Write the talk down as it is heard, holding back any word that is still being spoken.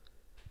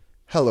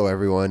Hello,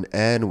 everyone,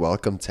 and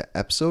welcome to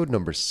episode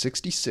number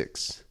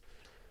 66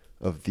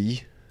 of the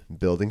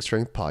Building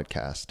Strength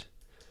Podcast.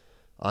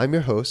 I'm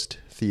your host,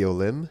 Theo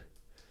Lim,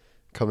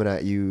 coming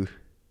at you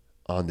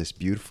on this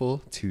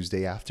beautiful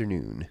Tuesday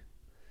afternoon.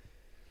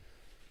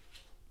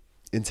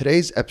 In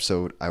today's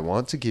episode, I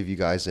want to give you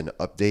guys an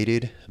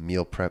updated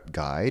meal prep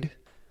guide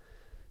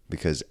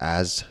because,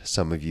 as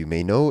some of you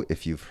may know,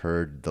 if you've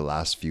heard the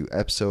last few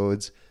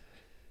episodes,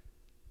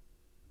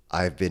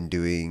 I've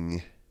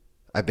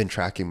been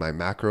tracking my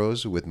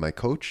macros with my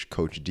coach,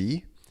 Coach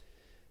D,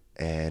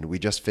 and we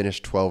just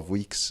finished 12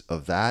 weeks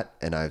of that,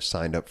 and I've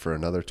signed up for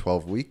another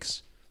 12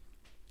 weeks.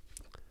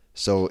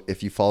 So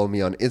if you follow me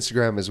on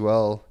Instagram as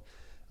well,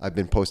 I've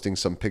been posting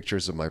some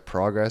pictures of my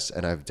progress,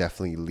 and I've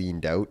definitely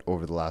leaned out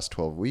over the last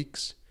 12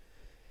 weeks.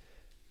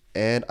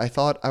 And I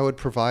thought I would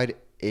provide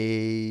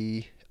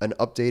an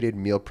updated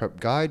meal prep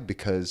guide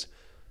because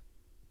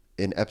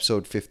in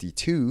episode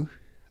 52,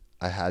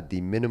 I had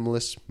the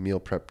minimalist meal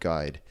prep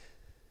guide.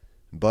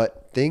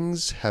 But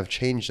things have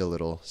changed a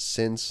little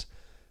since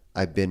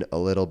I've been a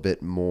little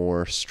bit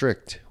more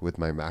strict with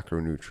my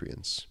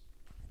macronutrients.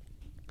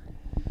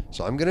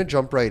 So I'm going to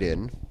jump right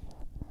in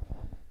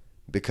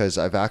because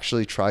I've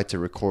actually tried to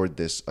record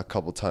this a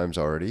couple times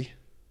already,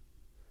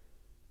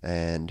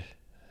 and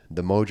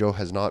the mojo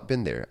has not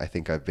been there. I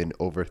think I've been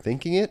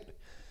overthinking it.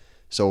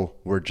 So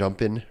we're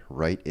jumping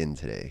right in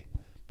today.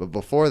 But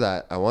before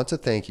that, I want to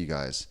thank you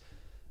guys.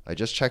 I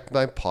just checked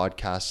my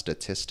podcast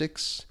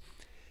statistics,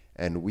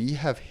 and we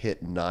have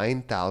hit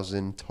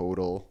 9,000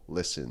 total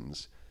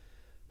listens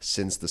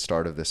since the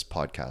start of this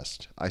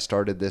podcast. I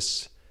started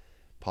this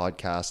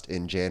podcast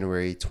in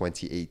January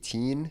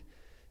 2018.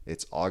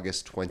 It's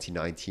August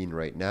 2019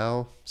 right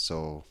now.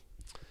 So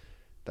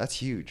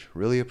that's huge.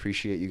 Really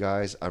appreciate you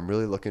guys. I'm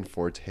really looking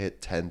forward to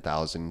hit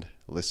 10,000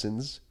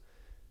 listens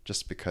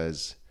just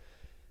because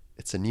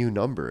it's a new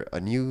number.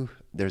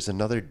 There's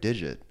another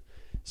digit.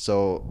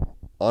 So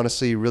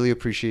honestly, really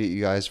appreciate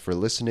you guys for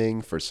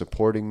listening, for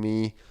supporting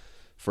me,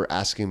 for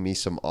asking me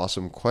some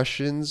awesome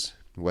questions,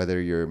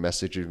 whether you're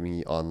messaging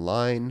me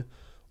online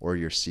or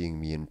you're seeing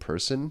me in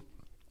person.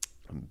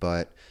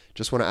 But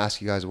just want to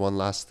ask you guys one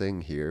last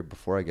thing here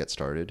before I get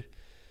started.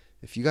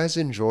 If you guys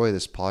enjoy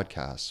this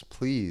podcast,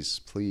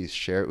 please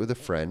share it with a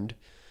friend.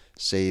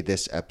 Say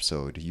this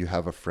episode, you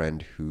have a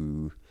friend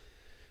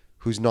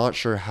who's not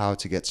sure how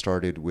to get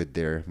started with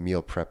their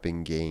meal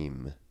prepping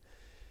game.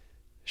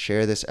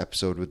 Share this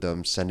episode with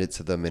them, send it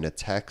to them in a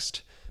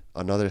text.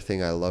 Another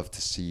thing I love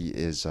to see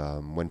is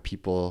when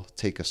people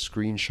take a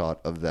screenshot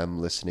of them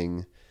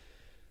listening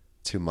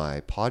to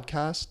my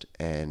podcast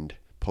and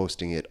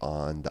posting it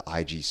on the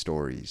IG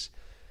stories.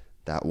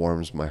 That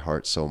warms my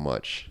heart so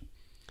much.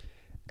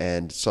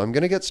 And so I'm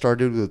going to get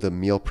started with a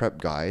meal prep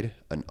guide,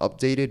 an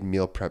updated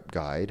meal prep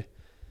guide,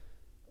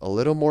 a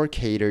little more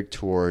catered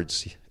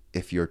towards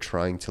if you're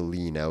trying to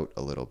lean out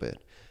a little bit.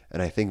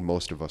 And I think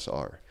most of us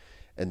are.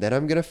 And then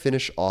I'm going to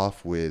finish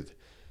off with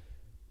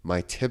my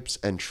tips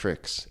and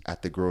tricks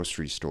at the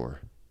grocery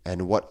store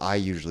and what I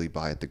usually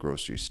buy at the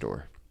grocery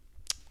store.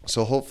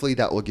 So hopefully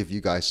that will give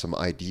you guys some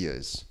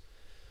ideas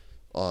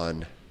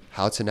on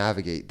how to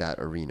navigate that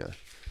arena.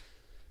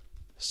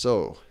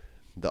 So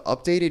the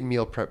updated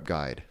meal prep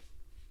guide.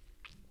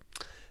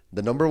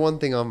 The number one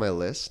thing on my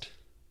list,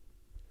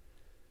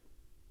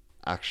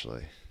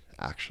 actually,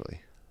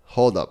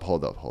 hold up.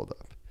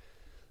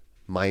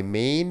 My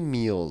main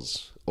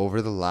meals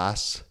over the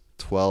last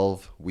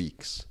 12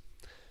 weeks,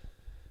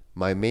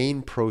 my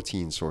main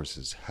protein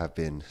sources have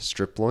been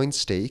strip loin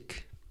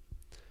steak,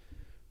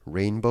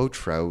 rainbow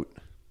trout,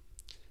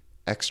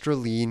 extra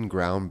lean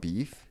ground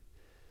beef,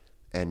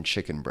 and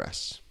chicken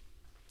breasts.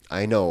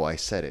 I know I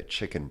said it,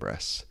 chicken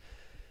breasts.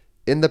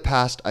 In the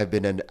past, I've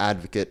been an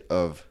advocate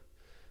of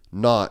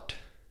not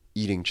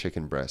eating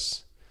chicken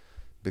breasts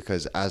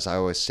because, as I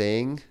was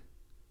saying,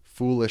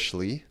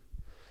 foolishly,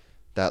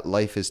 that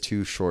life is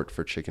too short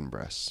for chicken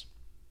breasts.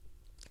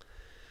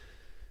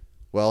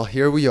 Well,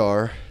 here we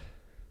are.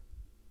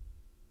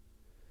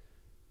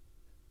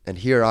 And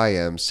here I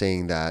am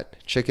saying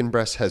that chicken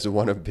breast has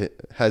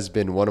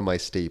been one of my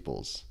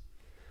staples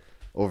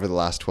over the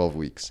last 12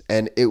 weeks.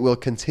 And it will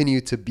continue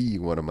to be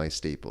one of my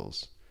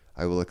staples.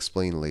 I will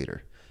explain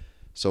later.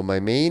 So my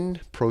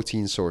main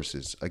protein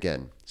sources,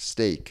 again,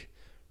 steak,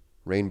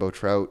 rainbow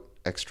trout,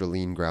 extra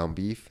lean ground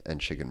beef, and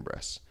chicken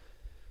breasts.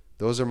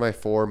 Those are my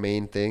four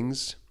main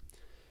things.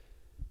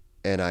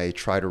 And I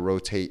try to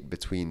rotate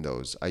between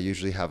those. I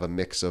usually have a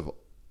mix of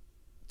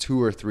 2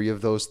 or 3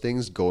 of those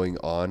things going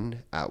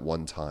on at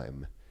one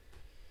time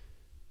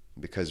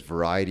because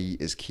variety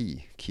is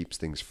key. Keeps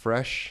things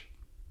fresh,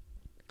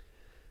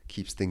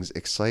 keeps things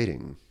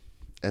exciting.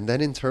 And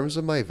then in terms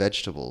of my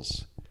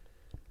vegetables,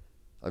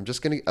 I'm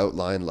just going to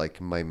outline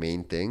like my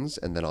main things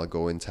and then I'll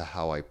go into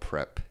how I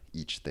prep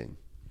each thing.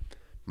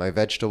 My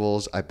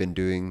vegetables, I've been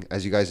doing,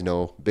 as you guys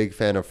know, big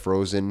fan of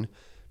frozen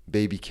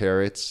baby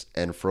carrots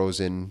and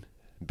frozen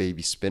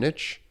baby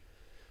spinach.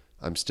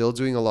 I'm still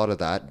doing a lot of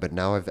that, but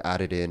now I've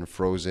added in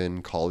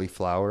frozen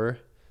cauliflower.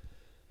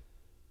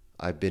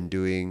 I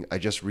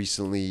just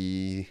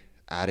recently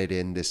added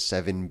in this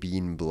 7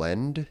 bean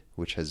blend,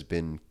 which has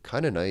been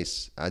kind of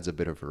nice, adds a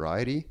bit of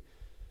variety.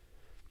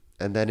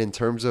 And then in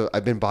terms of,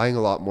 I've been buying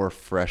a lot more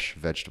fresh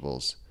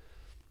vegetables.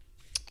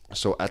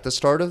 So at the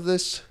start of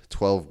this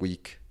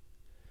 12-week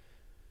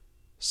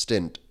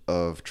stint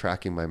of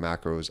tracking my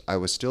macros, I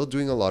was still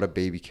doing a lot of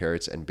baby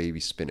carrots and baby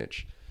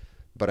spinach.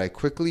 But I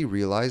quickly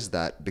realized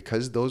that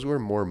because those were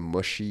more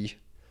mushy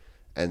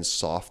and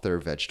softer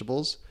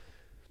vegetables,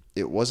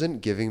 it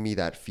wasn't giving me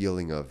that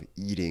feeling of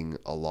eating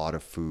a lot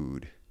of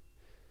food.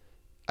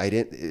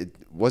 It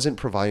wasn't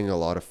providing a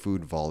lot of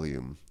food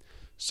volume.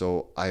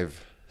 So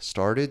I've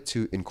started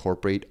to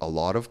incorporate a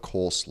lot of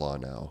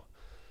coleslaw now.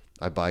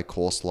 I buy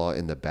coleslaw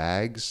in the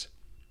bags.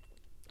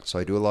 So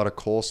I do a lot of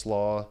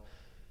coleslaw,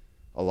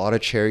 a lot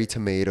of cherry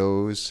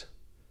tomatoes,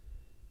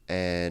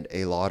 and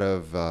a lot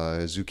of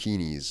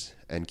zucchinis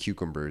and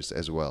cucumbers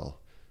as well.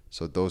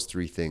 So those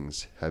 3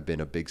 things have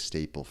been a big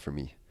staple for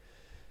me.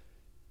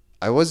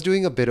 I was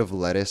doing a bit of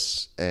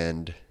lettuce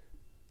and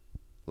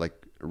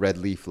like red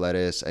leaf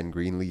lettuce and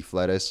green leaf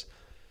lettuce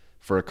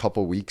for a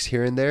couple weeks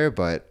here and there,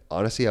 but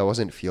honestly, I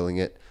wasn't feeling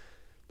it.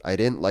 I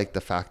didn't like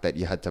the fact that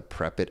you had to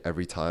prep it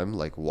every time,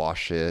 like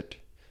wash it,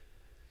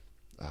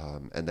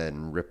 and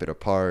then rip it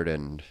apart,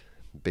 and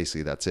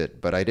basically that's it.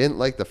 But I didn't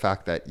like the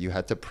fact that you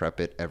had to prep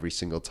it every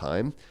single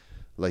time.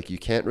 Like you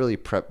can't really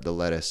prep the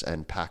lettuce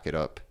and pack it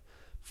up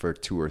for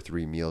 2 or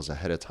 3 meals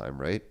ahead of time,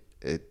 right?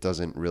 It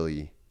doesn't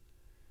really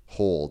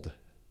hold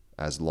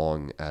as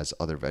long as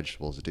other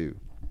vegetables do.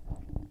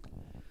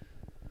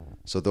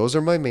 So those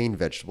are my main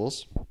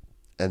vegetables.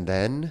 And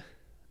then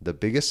the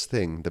biggest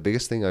thing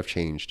I've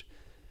changed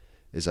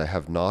is I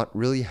have not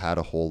really had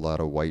a whole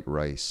lot of white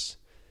rice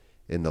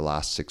in the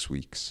last 6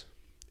 weeks,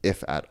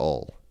 if at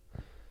all.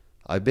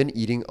 I've been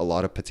eating a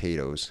lot of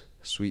potatoes,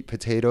 sweet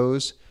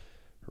potatoes,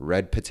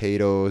 red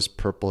potatoes,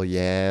 purple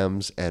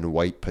yams, and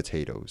white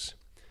potatoes.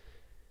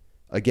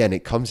 Again,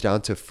 it comes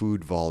down to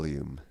food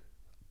volume.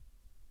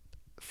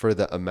 For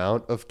the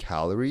amount of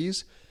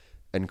calories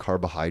and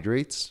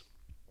carbohydrates,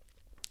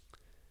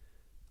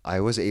 I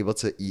was able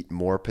to eat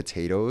more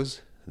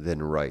potatoes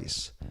than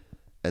rice.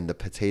 And the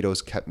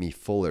potatoes kept me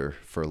fuller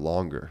for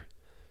longer.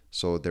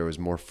 So there was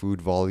more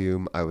food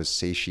volume. I was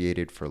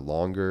satiated for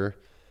longer.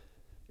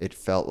 It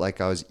felt like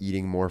I was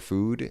eating more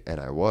food, and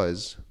I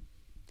was.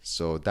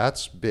 So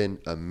that's been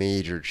a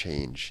major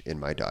change in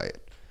my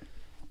diet.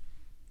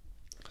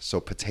 So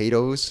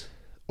potatoes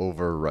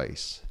over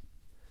rice.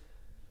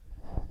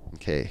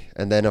 Okay,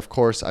 and then of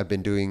course I've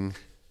been doing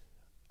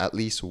at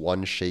least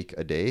 1 shake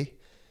a day,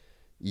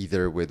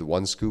 either with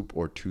 1 scoop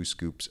or 2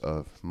 scoops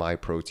of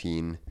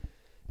MyProtein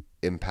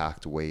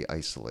Impact Whey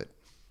Isolate.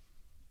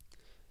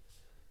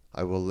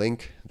 I will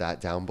link that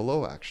down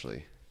below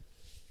actually.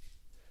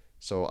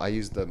 So I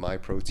use the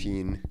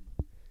MyProtein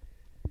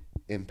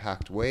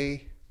Impact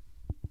Whey,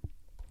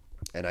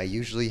 and I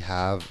usually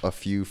have a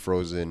few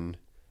frozen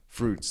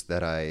fruits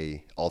that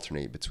I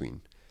alternate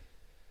between.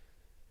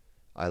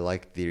 I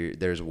like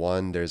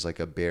there's like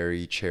a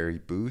berry cherry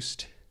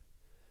boost.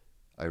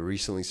 I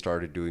recently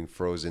started doing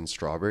frozen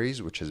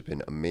strawberries, which has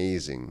been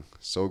amazing,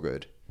 so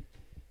good.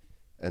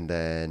 And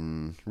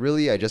then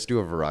really I just do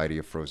a variety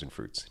of frozen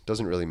fruits.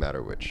 Doesn't really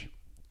matter which.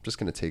 I'm just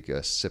going to take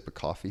a sip of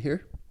coffee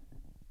here.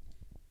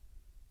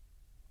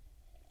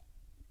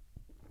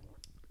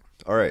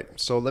 All right,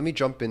 so let me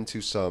jump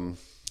into some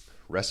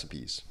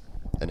recipes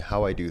and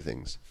how I do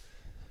things.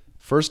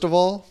 First of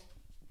all,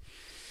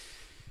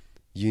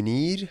 you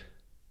need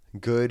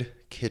good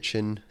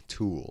kitchen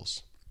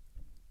tools.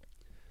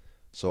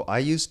 So I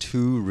use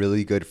 2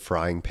 really good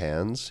frying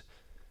pans.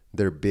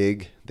 They're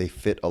big. They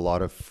fit a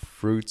lot of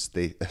fruits.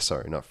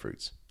 Not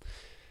fruits.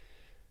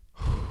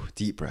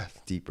 Deep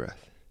breath.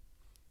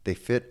 They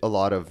fit a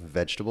lot of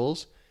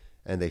vegetables,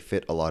 and they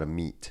fit a lot of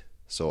meat.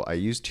 So I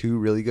use 2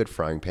 really good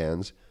frying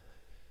pans.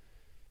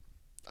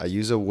 I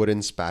use a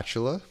wooden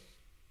spatula,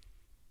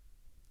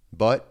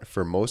 but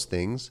for most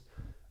things,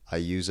 I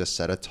use a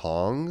set of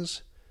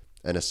tongs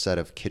and a set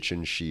of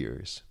kitchen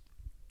shears.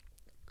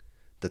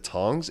 The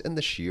tongs and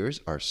the shears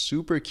are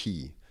super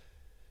key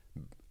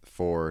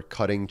for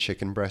cutting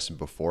chicken breasts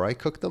before I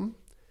cook them,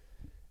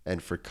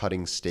 and for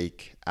cutting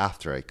steak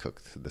after I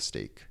cook the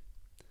steak.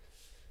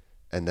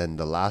 And then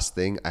the last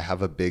thing, I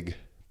have a big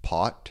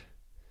pot,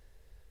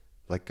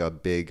 like a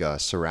big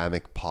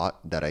ceramic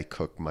pot that I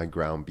cook my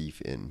ground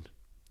beef in.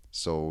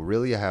 So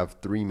really I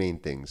have 3 main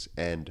things,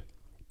 and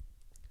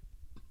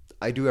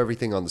I do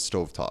everything on the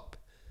stovetop.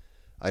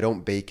 I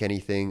don't bake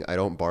anything, I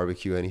don't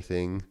barbecue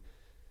anything.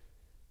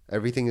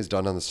 Everything is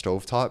done on the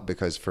stovetop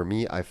because for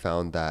me, I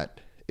found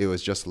that it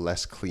was just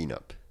less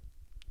cleanup.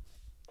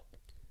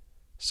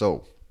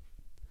 So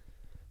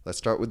let's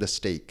start with the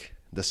steak.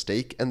 The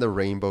steak and the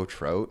rainbow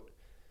trout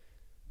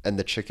and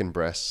the chicken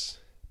breasts,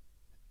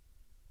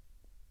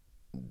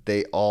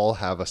 they all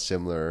have a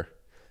similar.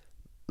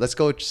 Let's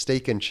go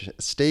steak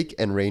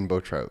and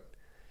rainbow trout.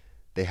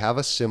 They have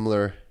a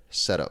similar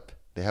setup.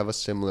 They have a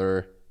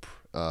similar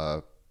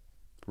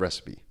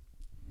recipe.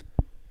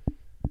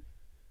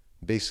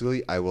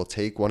 Basically, I will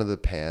take one of the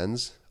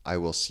pans I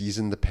will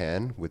season the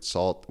pan with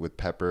salt, with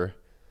pepper,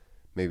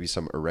 maybe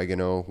some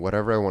oregano,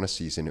 whatever I want to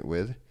season it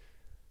with.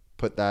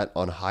 Put that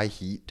on high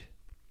heat.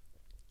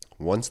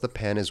 Once the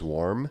pan is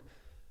warm,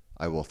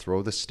 I will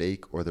throw the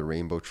steak or the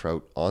rainbow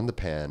trout on the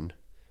pan,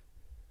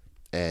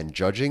 and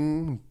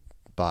judging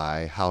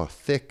by how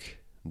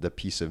thick the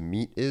piece of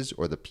meat is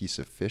or the piece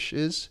of fish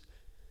is,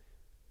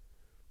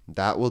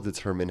 that will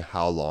determine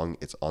how long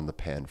it's on the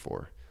pan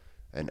for.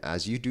 And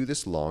as you do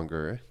this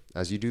longer,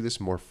 as you do this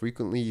more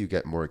frequently, you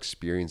get more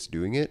experience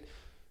doing it,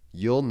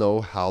 you'll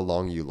know how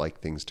long you like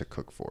things to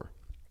cook for.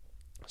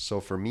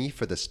 So for me,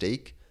 for the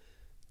steak,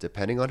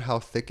 depending on how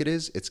thick it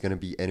is, it's going to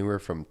be anywhere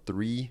from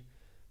 3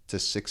 to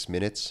 6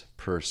 minutes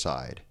per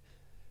side.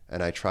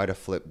 And I try to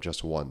flip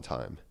just one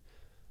time.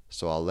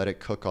 So I'll let it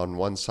cook on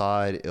one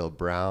side, it'll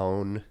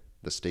brown,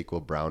 the steak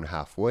will brown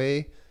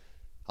halfway,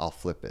 I'll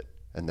flip it,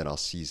 and then I'll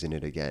season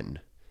it again.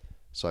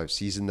 So I've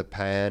seasoned the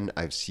pan,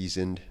 I've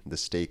seasoned the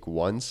steak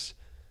once,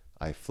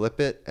 I flip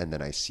it, and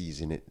then I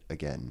season it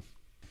again.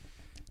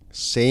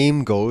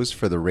 Same goes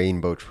for the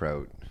rainbow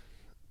trout.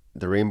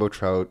 The rainbow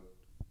trout,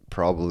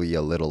 probably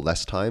a little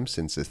less time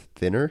since it's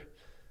thinner,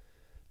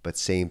 but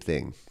same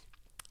thing.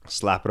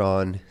 Slap it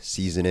on,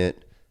 season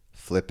it,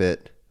 flip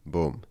it,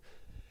 boom.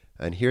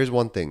 And here's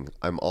one thing.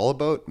 I'm all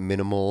about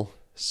minimal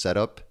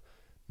setup,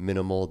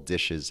 minimal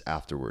dishes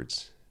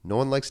afterwards. No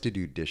one likes to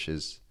do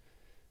dishes.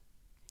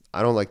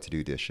 I don't like to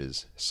do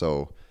dishes.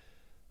 So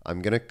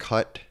I'm going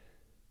to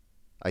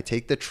I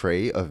take the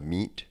tray of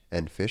meat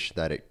and fish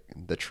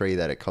the tray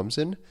that it comes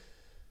in.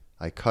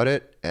 I cut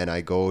it and I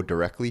go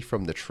directly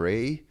from the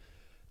tray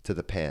to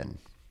the pan.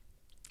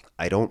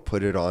 I don't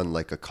put it on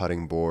like a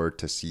cutting board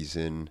to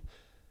season.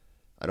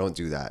 I don't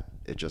do that.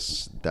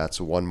 That's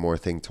one more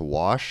thing to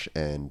wash,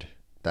 and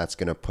that's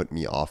going to put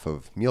me off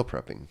of meal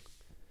prepping.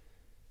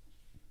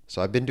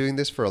 So I've been doing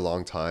this for a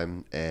long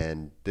time,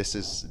 and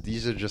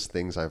these are just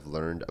things I've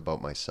learned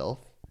about myself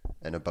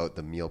and about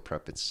the meal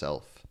prep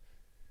itself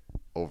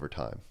over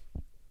time.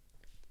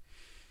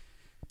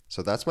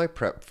 So that's my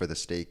prep for the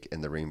steak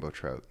and the rainbow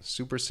trout.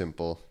 Super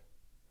simple.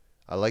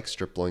 I like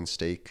strip loin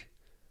steak.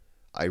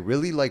 I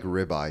really like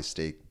ribeye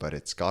steak, but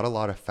it's got a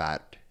lot of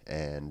fat,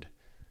 and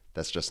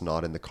that's just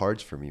not in the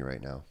cards for me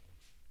right now.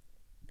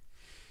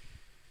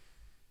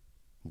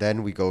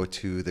 Then we go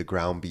to the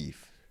ground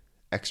beef.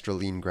 Extra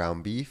lean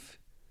ground beef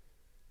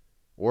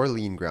or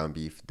lean ground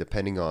beef,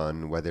 depending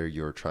on whether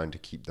you're trying to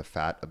keep the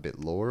fat a bit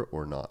lower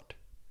or not.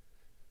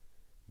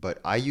 But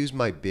I use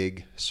my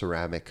big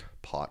ceramic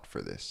pot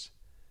for this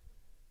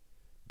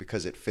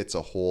because it fits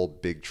a whole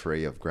big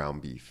tray of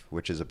ground beef,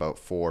 which is about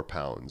 4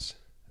 pounds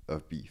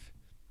of beef.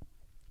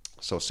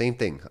 So same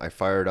thing. I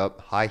fire it up,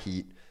 high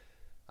heat.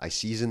 I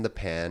season the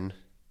pan.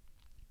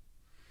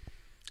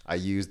 I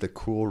use the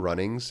Cool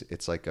Runnings.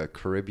 It's like a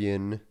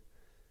Caribbean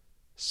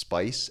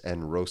spice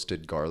and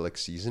roasted garlic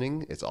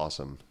seasoning. It's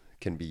awesome. It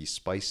can be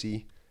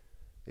spicy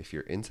if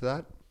you're into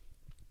that.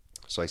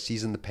 So I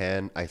season the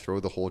pan. I throw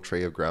the whole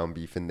tray of ground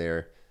beef in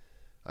there.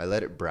 I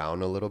let it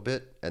brown a little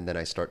bit, and then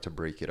I start to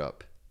break it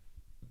up.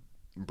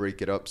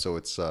 Break it up so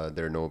it's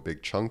there are no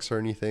big chunks or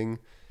anything.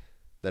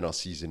 Then I'll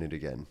season it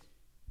again.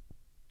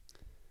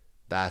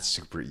 That's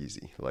super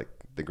easy. Like,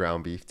 the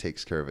ground beef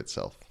takes care of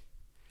itself.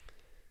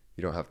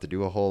 You don't have to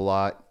do a whole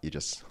lot. You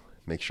just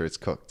make sure it's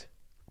cooked.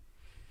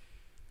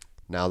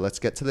 Now let's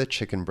get to the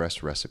chicken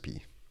breast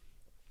recipe.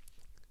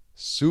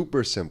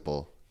 Super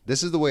simple.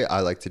 This is the way I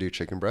like to do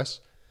chicken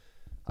breast.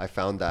 I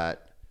found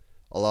that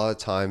a lot of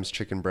times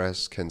chicken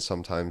breast can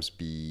sometimes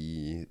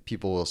be,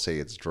 people will say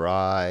it's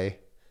dry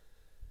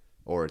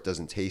or it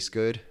doesn't taste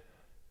good.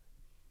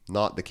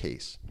 Not the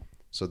case.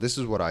 So this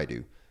is what I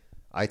do.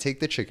 I take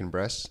the chicken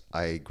breasts,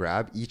 I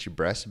grab each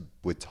breast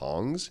with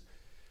tongs,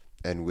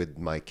 and with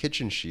my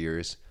kitchen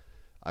shears,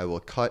 I will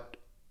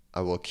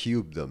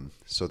cube them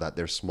so that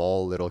they're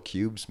small little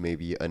cubes,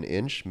 maybe an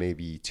inch,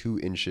 maybe 2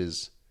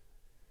 inches,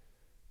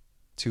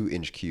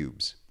 2-inch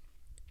cubes.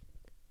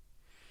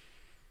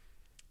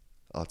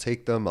 I'll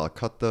take them, I'll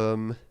cut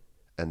them,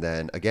 and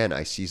then again,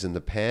 I season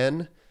the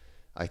pan.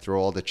 I throw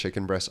all the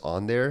chicken breasts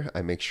on there.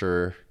 I make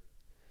sure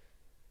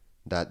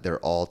that they're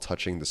all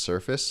touching the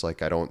surface.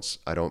 Like I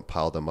don't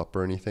pile them up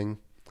or anything.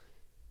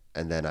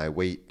 And then I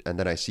wait, and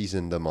then I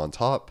season them on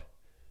top.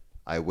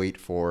 I wait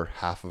for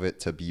half of it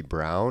to be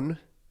brown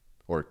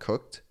or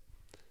cooked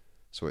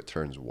so it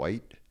turns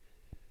white.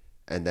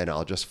 And then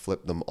I'll just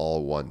flip them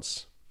all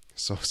once.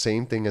 So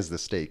same thing as the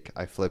steak.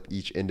 I flip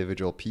each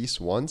individual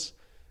piece once,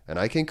 and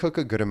I can cook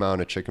a good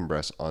amount of chicken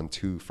breast on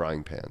 2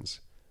 frying pans.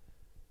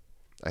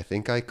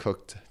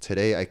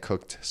 Today I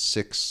cooked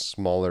 6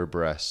 smaller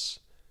breasts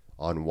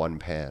on 1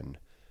 pan.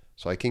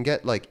 So I can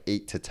get like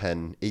 8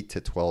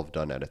 to 12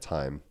 done at a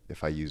time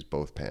if I use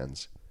both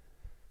pans.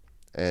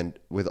 And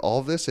with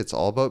all this, it's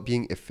all about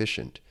being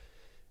efficient.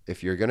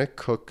 If you're going to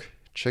cook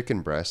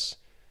chicken breasts,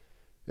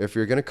 if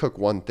you're going to cook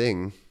one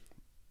thing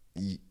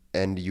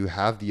and you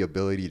have the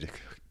ability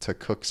to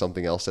cook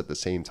something else at the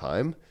same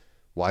time,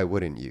 why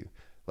wouldn't you?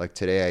 Like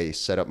today I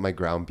set up my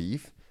ground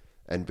beef,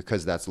 and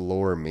because that's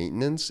lower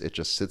maintenance, it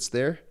just sits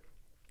there.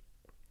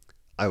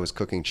 I was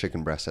cooking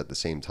chicken breast at the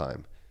same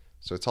time.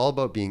 So it's all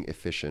about being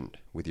efficient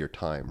with your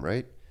time,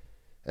 right?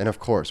 And of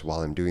course,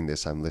 while I'm doing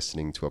this, I'm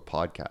listening to a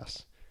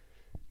podcast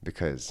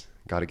because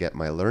got to get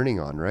my learning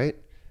on, right?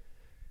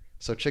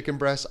 So chicken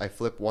breast, I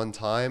flip one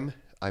time,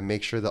 I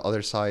make sure the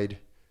other side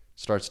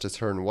starts to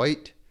turn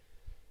white,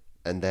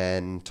 and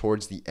then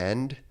towards the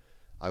end,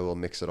 I will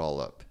mix it all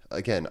up.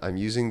 Again, I'm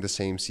using the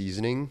same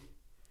seasoning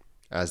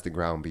as the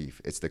ground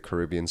beef. It's the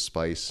Caribbean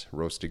spice,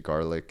 roasted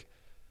garlic.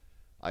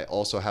 I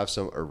also have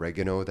some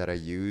oregano that I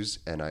use,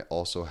 and I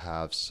also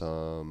have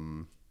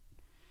some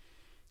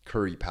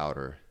curry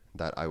powder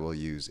that I will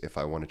use if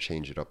I want to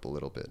change it up a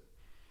little bit.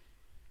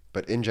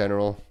 But in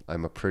general,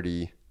 I'm a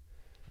pretty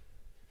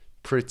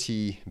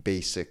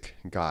basic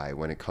guy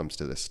when it comes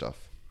to this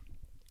stuff.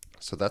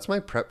 So that's my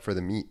prep for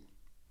the meat.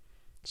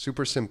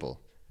 Super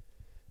simple.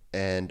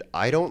 And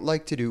I don't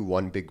like to do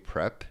one big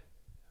prep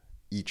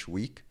each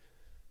week.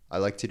 I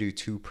like to do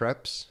 2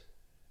 preps,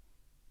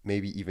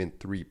 maybe even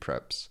 3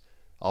 preps.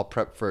 I'll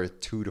prep for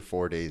 2 to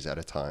 4 days at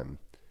a time,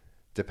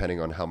 depending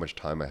on how much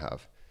time I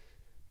have.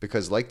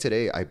 Because like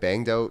today, I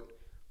banged out,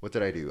 what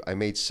did I do? I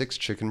made 6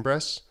 chicken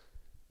breasts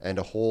and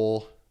a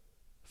whole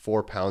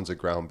 4 pounds of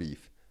ground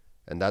beef.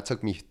 And that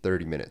took me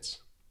 30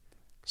 minutes.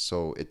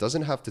 So it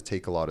doesn't have to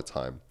take a lot of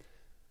time.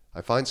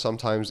 I find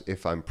sometimes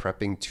if I'm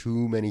prepping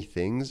too many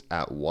things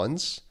at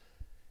once,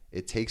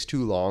 it takes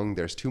too long.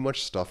 There's too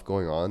much stuff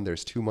going on.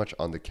 There's too much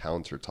on the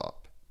countertop.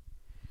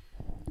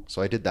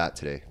 So I did that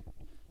today.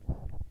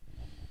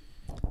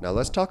 Now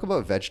let's talk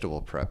about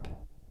vegetable prep.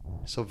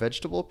 So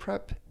vegetable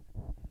prep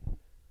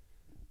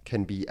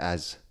can be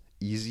as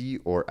easy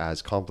or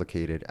as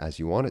complicated as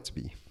you want it to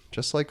be,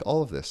 just like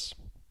all of this.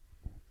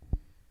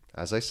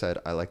 As I said,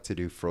 I like to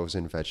do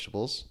frozen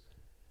vegetables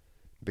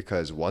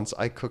because once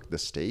I cook the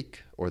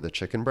steak or the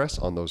chicken breast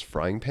on those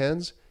frying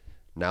pans,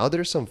 now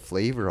there's some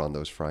flavor on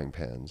those frying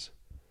pans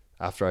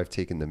after I've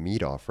taken the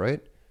meat off,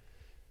 right?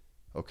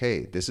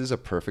 Okay, this is a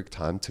perfect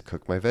time to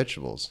cook my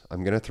vegetables.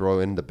 I'm going to throw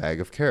in the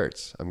bag of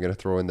carrots. I'm going to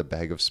throw in the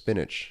bag of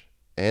spinach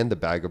and the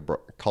bag of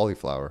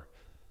cauliflower.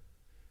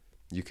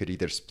 You could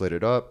either split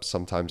it up.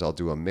 Sometimes I'll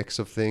do a mix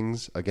of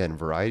things. Again,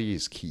 variety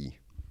is key.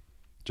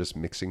 Just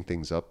mixing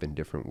things up in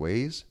different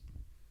ways.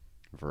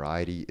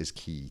 Variety is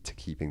key to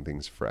keeping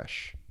things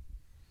fresh.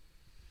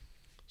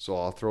 So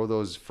I'll throw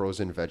those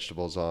frozen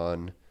vegetables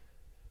on,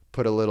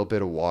 put a little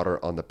bit of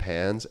water on the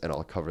pans, and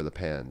I'll cover the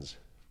pans.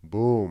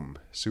 Boom.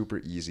 Super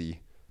easy,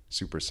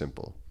 super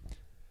simple.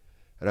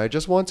 And I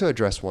just want to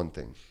address one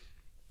thing.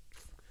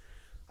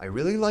 I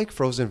really like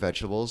frozen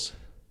vegetables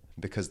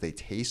because they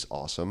taste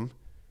awesome.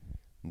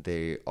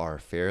 They are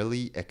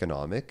fairly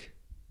economic.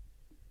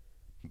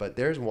 But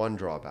there's one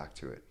drawback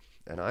to it.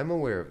 And I'm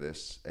aware of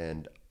this,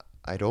 and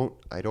I don't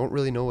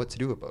really know what to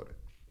do about it.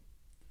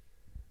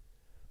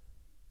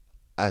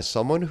 As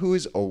someone who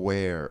is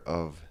aware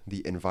of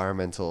the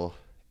environmental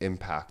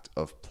impact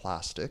of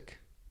plastic,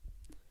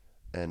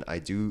 and I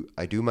do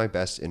my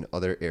best in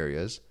other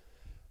areas.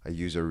 I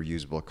use a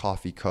reusable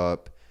coffee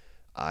cup.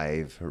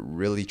 I've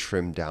really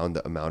trimmed down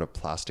the amount of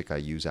plastic I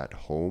use at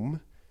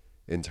home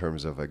in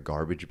terms of a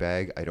garbage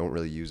bag. I don't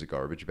really use a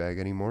garbage bag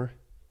anymore.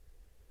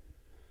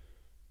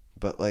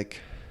 But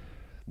like,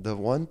 the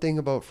one thing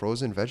about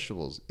frozen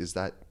vegetables is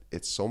that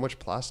it's so much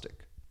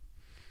plastic.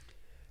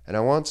 And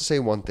I want to say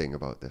one thing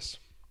about this.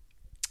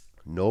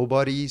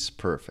 Nobody's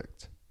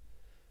perfect.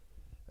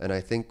 And I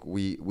think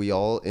we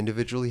all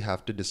individually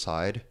have to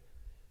decide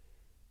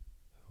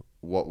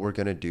what we're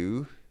going to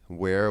do,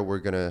 where we're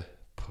going to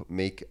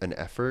make an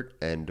effort,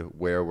 and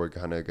where we're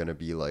going to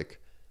be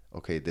like,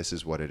 okay, this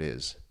is what it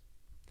is.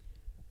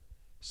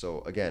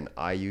 So again,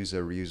 I use a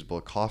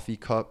reusable coffee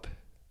cup,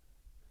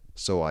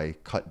 so I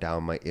cut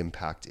down my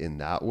impact in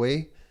that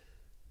way.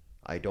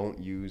 I don't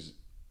use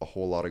a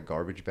whole lot of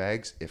garbage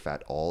bags, if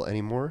at all,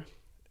 anymore.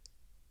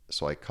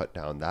 So I cut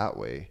down that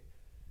way.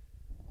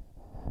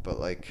 But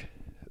like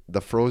the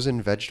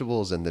frozen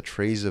vegetables and the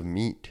trays of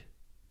meat,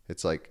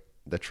 it's like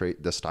the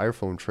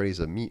styrofoam trays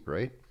of meat,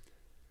 right?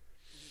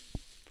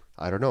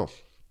 I don't know.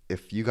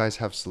 If you guys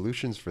have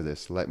solutions for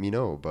this, let me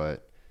know.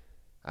 But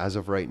as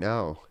of right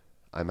now,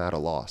 I'm at a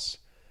loss.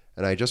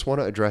 And I just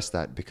want to address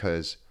that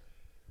because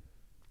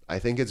I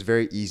think it's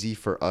very easy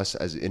for us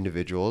as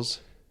individuals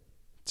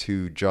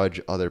to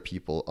judge other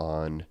people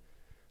on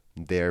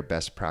their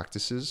best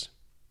practices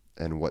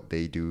and what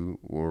they do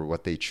or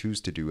what they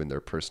choose to do in their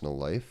personal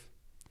life.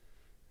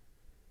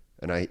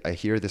 And I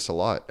hear this a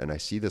lot and I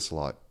see this a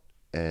lot.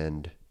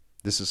 And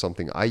this is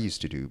something I used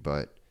to do,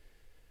 but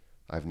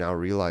I've now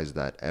realized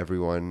that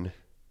everyone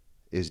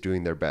is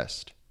doing their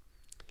best.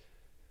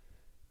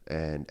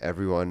 And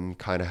everyone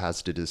kind of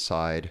has to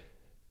decide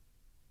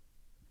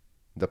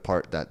the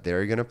part that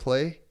they're going to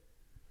play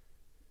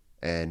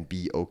and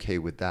be okay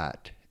with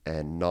that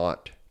and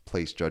not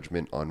place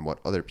judgment on what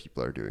other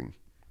people are doing.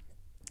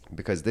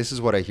 Because this is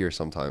what I hear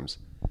sometimes.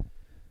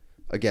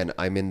 Again,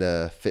 I'm in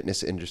the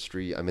fitness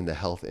industry, I'm in the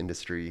health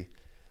industry.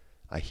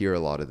 I hear a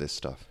lot of this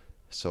stuff.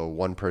 So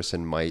one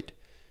person might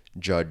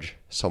judge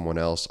someone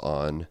else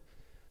on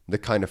the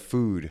kind of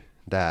food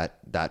that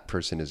that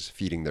person is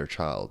feeding their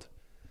child.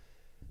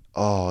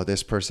 Oh,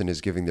 this person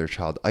is giving their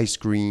child ice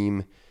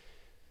cream.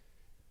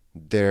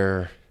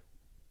 They're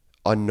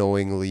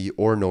unknowingly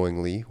or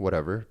knowingly,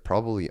 whatever,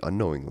 probably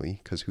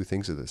unknowingly, because who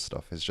thinks of this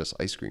stuff? It's just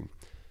ice cream.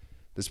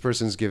 This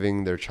person's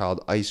giving their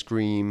child ice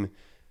cream.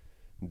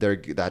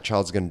 That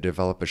child's going to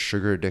develop a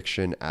sugar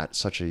addiction at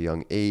such a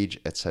young age,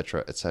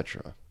 etc.,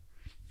 etc.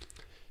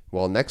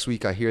 Well, next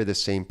week I hear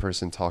this same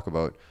person talk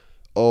about,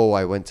 oh,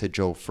 I went to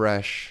Joe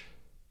Fresh.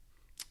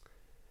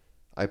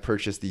 I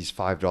purchased these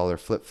 $5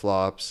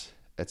 flip-flops,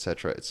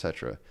 etc.,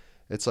 etc.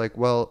 It's like,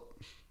 well,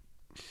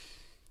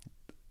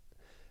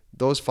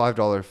 those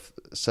 $5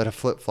 set of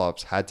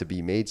flip-flops had to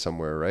be made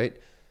somewhere, right?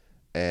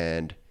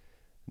 And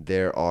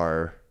there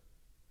are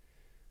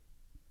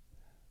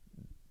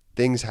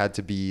things had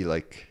to be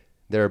like,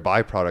 there are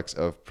byproducts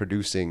of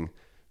producing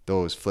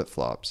those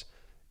flip-flops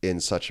in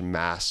such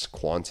mass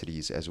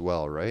quantities as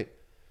well, right?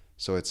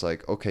 So it's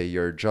like, okay,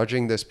 you're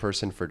judging this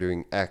person for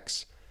doing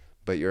X,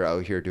 but you're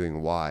out here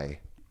doing Y.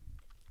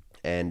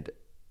 And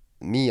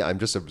me, I'm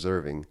just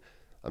observing.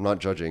 I'm not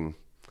judging.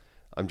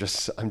 I'm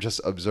just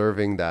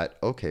observing that,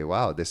 okay,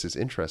 wow, this is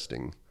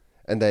interesting.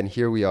 And then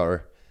here we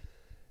are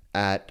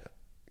at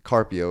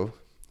Carpio.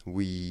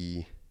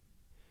 The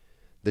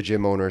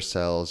gym owner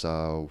sells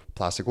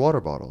plastic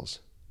water bottles.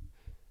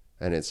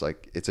 And it's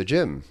like, it's a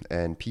gym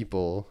and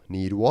people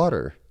need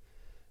water.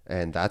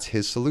 And that's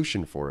his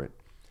solution for it.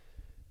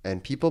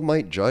 And people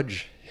might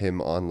judge him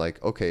on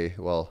like, okay,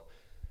 well,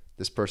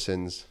 this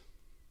person's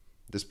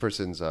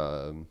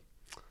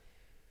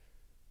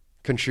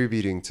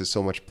contributing to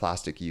so much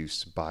plastic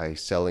use by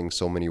selling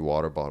so many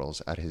water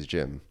bottles at his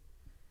gym,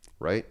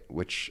 right?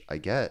 Which I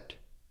get.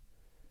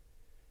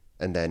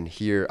 And then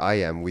here I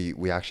am.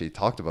 We actually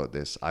talked about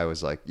this. I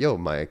was like, yo,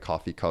 my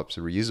coffee cup's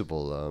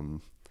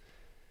reusable.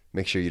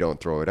 Make sure you don't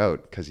throw it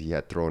out, because he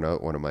had thrown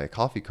out one of my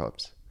coffee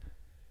cups.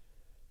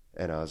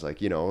 And I was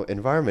like,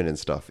 environment and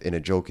stuff in a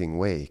joking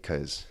way,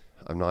 because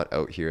I'm not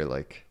out here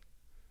like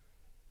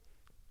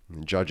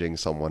judging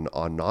someone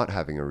on not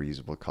having a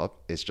reusable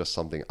cup. It's just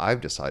something I've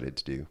decided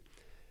to do.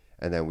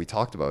 And then we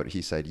talked about it.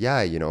 He said,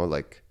 yeah,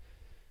 like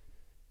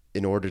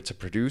in order to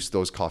produce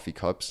those coffee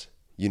cups,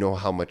 you know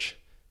how much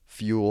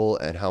fuel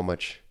and how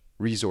much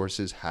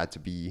resources had to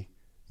be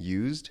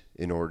used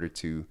in order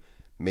to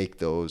make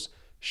those,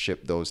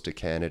 ship those to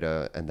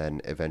Canada, and then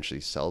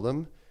eventually sell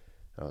them.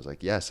 And I was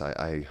like, yes,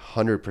 I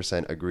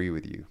 100% agree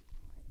with you.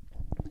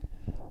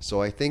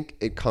 So I think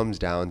it comes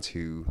down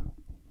to,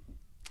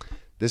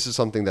 this is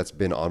something that's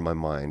been on my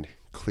mind,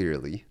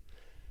 clearly.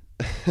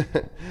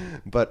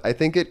 But I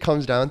think it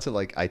comes down to,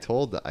 like, I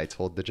told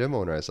the gym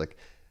owner, I was like,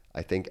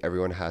 I think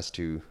everyone has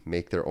to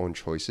make their own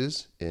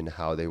choices in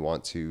how they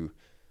want to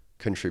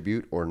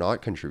contribute or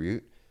not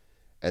contribute,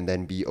 and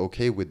then be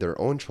okay with their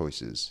own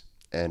choices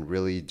and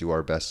really do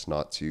our best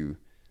not to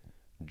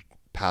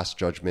pass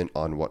judgment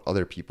on what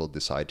other people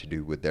decide to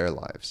do with their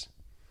lives.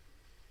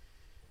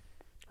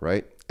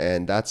 Right?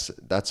 And that's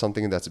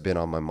something that's been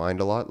on my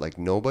mind a lot. Like,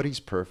 nobody's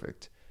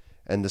perfect.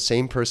 And the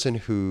same person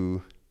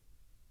who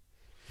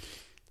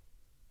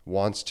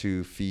wants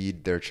to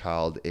feed their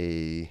child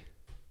a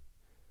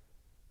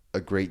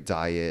great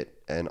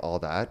diet and all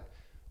that,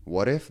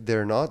 what if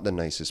they're not the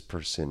nicest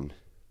person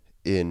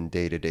in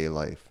day-to-day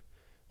life?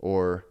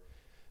 Or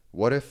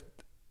what if,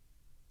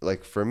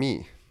 like for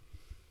me,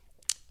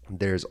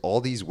 there's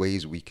all these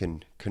ways we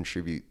can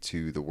contribute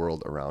to the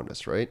world around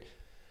us, right?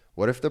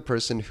 What if the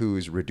person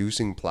who's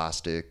reducing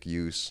plastic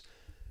use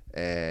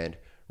and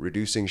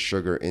reducing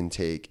sugar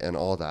intake and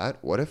all that,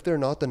 what if they're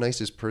not the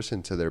nicest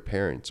person to their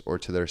parents or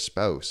to their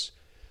spouse?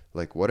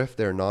 Like, what if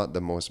they're not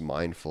the most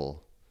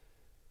mindful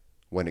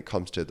when it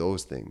comes to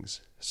those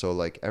things? So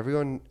like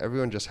everyone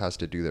just has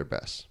to do their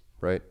best,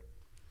 right?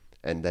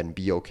 And then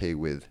be okay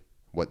with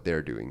what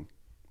they're doing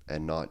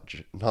and not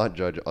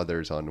judge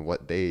others on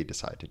what they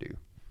decide to do.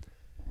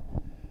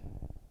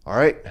 All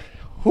right.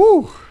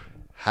 Whew.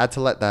 Had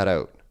to let that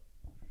out.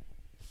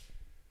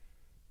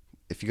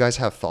 If you guys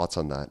have thoughts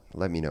on that,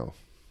 let me know,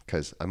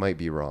 because I might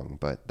be wrong,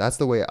 but that's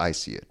the way I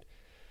see it.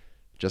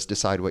 Just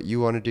decide what you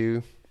want to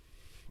do,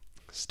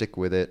 stick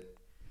with it,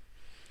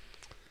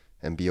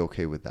 and be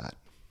okay with that.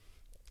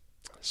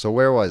 So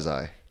where was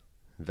I?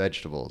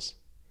 Vegetables.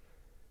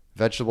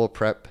 Vegetable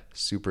prep,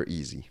 super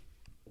easy.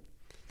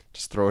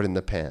 Just throw it in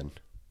the pan.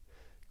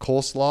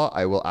 Coleslaw,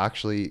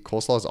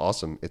 coleslaw is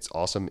awesome. It's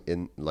awesome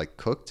in like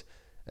cooked,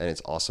 and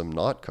it's awesome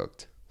not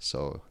cooked.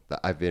 So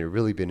I've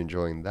really been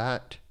enjoying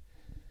that.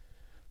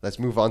 Let's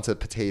move on to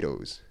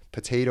potatoes.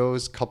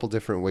 Potatoes, couple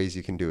different ways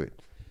you can do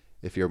it.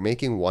 If you're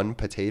making one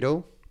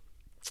potato,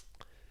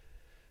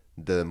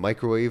 the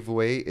microwave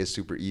way is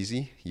super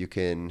easy. You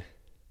can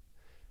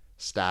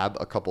stab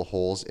a couple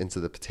holes into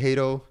the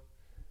potato,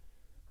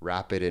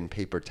 wrap it in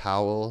paper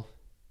towel,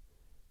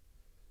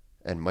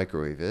 and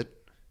microwave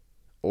it.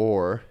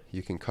 Or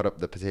you can cut up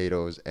the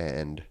potatoes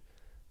and,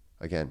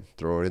 again,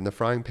 throw it in the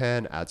frying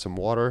pan, add some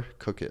water,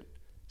 cook it.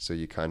 So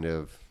you kind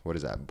of, what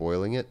is that,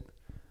 boiling it?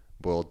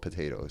 Boiled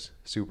potatoes.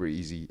 Super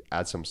easy.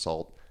 Add some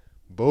salt.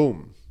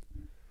 Boom.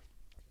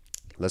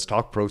 let's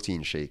talk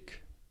protein shake.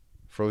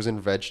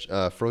 Frozen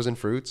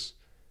fruits.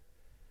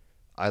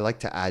 I like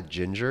to add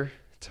ginger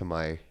to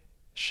my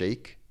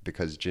shake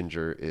because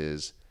ginger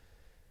is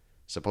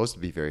supposed to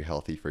be very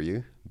healthy for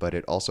you, but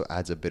it also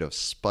adds a bit of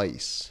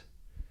spice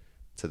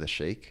to the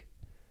shake.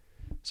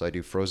 So I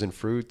do frozen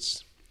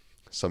fruits,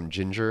 some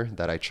ginger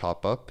that I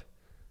chop up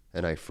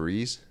and I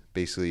freeze.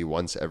 Basically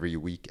once every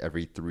week,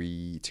 every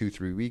 3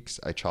 weeks,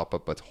 I chop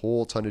up a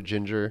whole ton of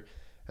ginger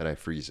and I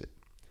freeze it.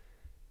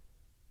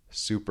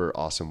 Super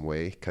awesome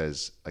way,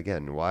 because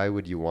again, why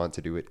would you want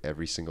to do it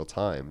every single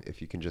time if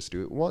you can just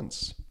do it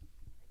once?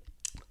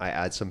 I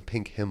add some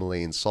pink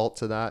Himalayan salt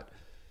to that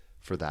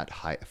for the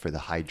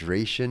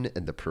hydration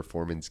and the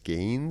performance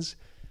gains,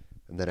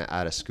 and then I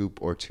add a scoop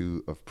or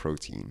two of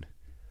protein.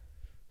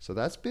 So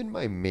that's been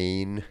my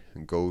main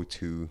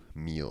go-to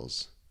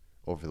meals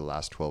over the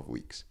last 12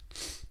 weeks.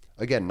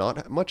 Again,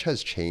 not much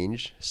has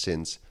changed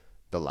since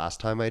the last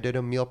time I did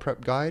a meal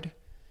prep guide,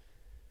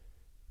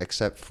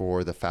 except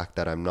for the fact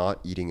that I'm not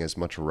eating as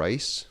much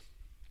rice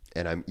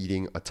and I'm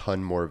eating a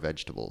ton more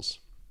vegetables.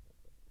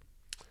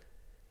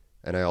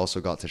 And I also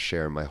got to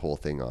share my whole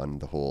thing on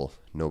the whole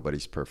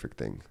nobody's perfect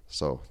thing.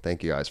 So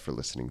thank you guys for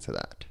listening to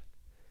that.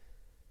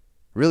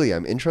 Really,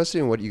 I'm interested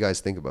in what you guys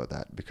think about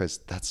that, because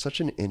that's such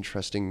an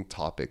interesting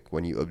topic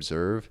when you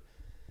observe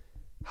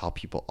how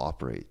people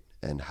operate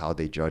and how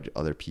they judge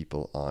other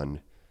people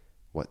on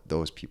what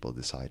those people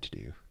decide to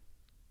do.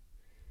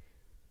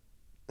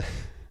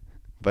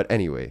 But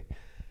anyway,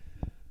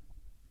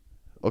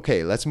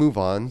 okay, let's move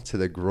on to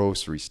the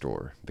grocery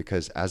store,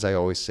 because as I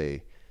always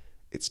say,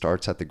 it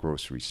starts at the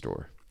grocery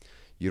store.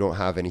 You don't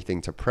have anything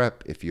to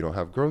prep if you don't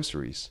have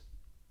groceries.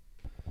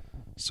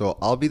 So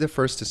I'll be the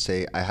first to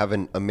say I have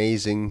an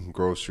amazing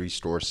grocery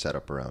store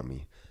setup around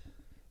me.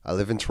 I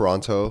live in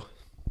Toronto,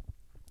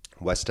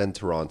 West End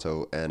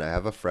Toronto, and I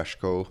have a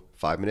Freshco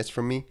 5 minutes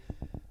from me.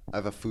 I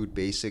have a Food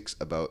Basics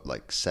about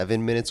like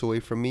 7 minutes away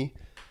from me,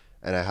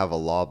 and I have a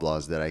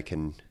Loblaws that I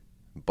can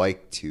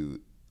bike to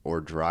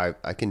or drive.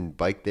 I can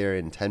bike there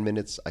in 10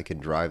 minutes. I can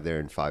drive there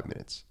in 5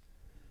 minutes.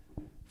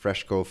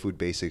 Freshco, Food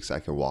Basics, I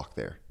can walk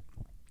there.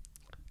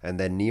 And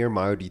then near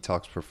Myo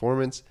Detox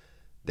Performance,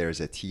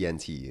 there's a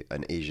TNT,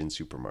 an Asian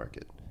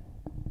supermarket.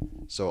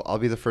 So I'll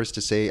be the first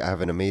to say I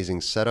have an amazing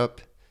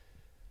setup.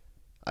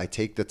 I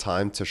take the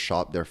time to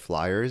shop their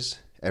flyers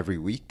every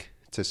week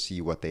to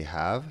see what they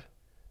have,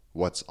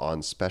 what's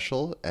on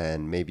special,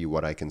 and maybe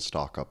what I can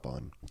stock up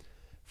on.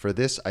 For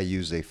this, I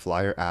use a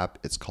flyer app.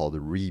 It's called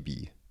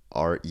Reebee,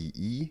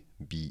 Reebee.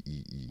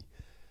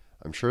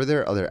 I'm sure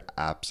there are other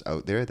apps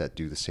out there that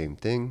do the same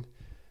thing,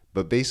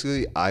 but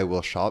basically I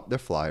will shop their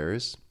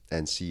flyers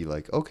and see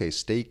like, okay,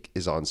 steak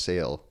is on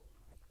sale.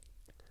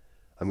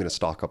 I'm going to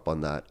stock up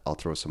on that. I'll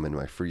throw some in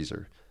my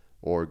freezer.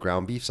 Or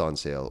ground beef's on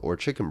sale, or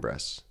chicken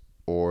breasts,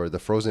 or the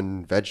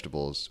frozen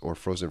vegetables or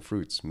frozen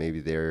fruits. Maybe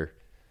they're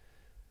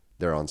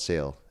on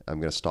sale. I'm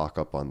going to stock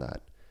up on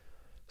that.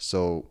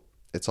 So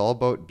it's all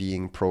about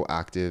being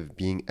proactive,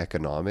 being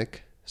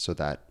economic so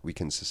that we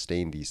can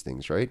sustain these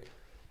things, right?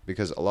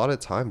 Because a lot of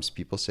times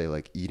people say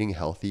like eating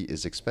healthy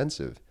is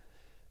expensive.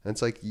 And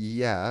it's like,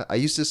 yeah, I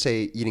used to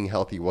say eating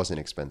healthy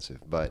wasn't expensive,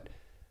 but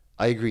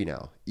I agree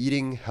now.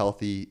 Eating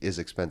healthy is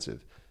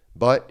expensive.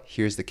 But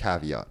here's the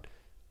caveat.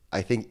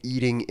 I think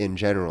eating in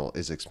general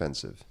is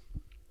expensive,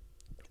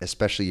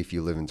 especially if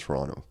you live in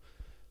Toronto.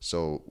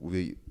 So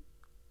we're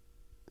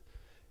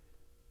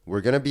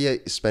going to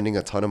be spending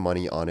a ton of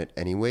money on it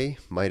anyway.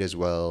 Might as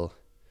well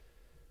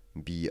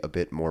be a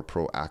bit more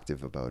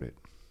proactive about it.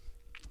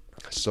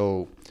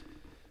 So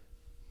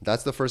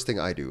that's the first thing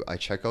I do. I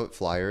check out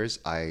flyers.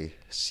 I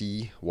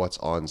see what's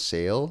on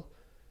sale.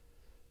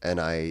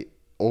 And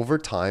over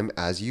time,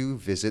 as you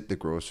visit the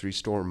grocery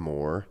store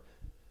more,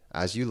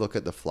 as you look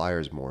at the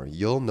flyers more,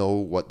 you'll know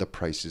what the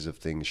prices of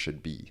things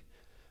should be.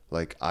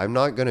 Like, I'm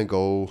not going to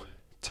go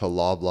to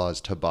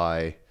Loblaws to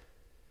buy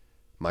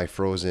my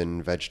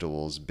frozen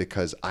vegetables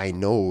because I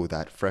know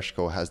that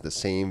Freshco has the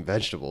same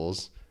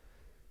vegetables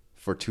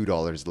for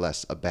 $2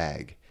 less a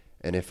bag.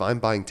 And if I'm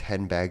buying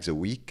 10 bags a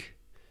week,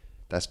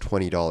 that's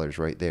 $20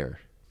 right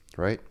there,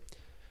 right?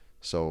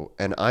 So,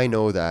 and I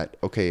know that,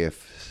 okay,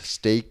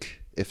 if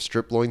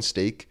strip loin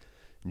steak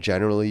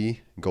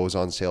generally goes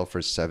on sale for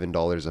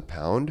 $7 a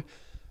pound,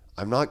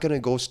 I'm not going to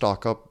go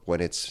stock up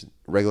when it's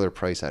regular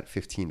price at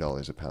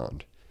 $15 a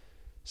pound.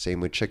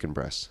 Same with chicken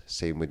breasts,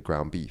 same with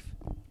ground beef.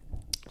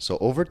 So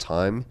over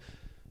time,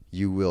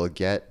 you will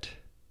get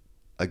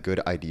a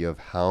good idea of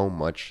how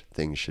much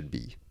things should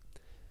be.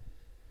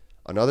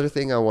 Another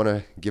thing I want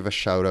to give a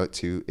shout out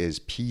to is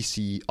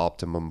PC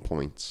Optimum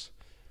Points.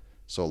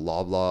 So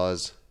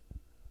Loblaws,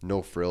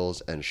 No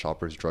Frills, and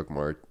Shoppers Drug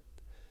Mart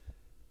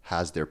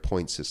has their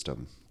point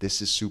system.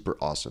 This is super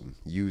awesome.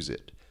 Use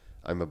it.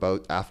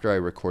 After I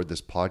record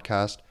this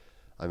podcast,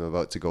 I'm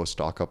about to go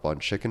stock up on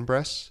chicken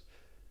breasts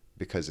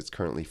because it's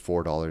currently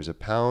 $4 a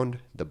pound,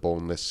 the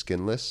boneless,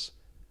 skinless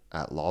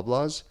at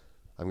Loblaws.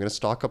 I'm going to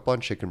stock up on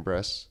chicken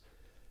breasts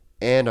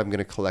and I'm going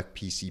to collect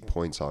PC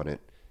points on it.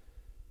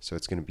 So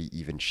it's going to be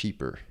even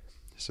cheaper.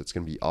 So it's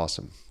going to be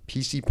awesome.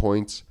 PC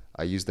points,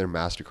 I use their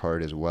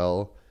MasterCard as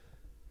well.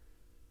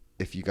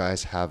 If you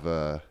guys have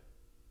a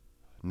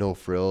No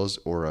Frills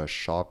or a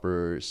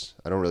Shoppers,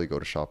 I don't really go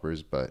to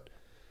Shoppers, but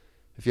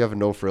if you have a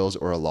No Frills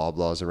or a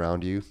Loblaws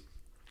around you,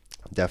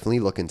 definitely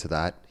look into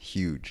that.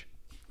 Huge.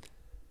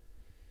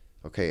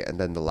 Okay, and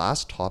then the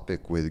last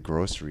topic with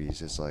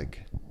groceries is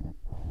like,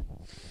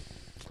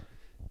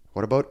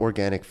 what about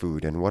organic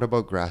food and what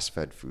about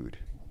grass-fed food?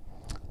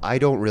 I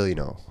don't really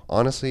know.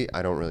 Honestly,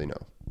 I don't really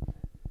know.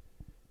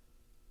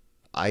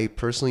 I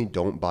personally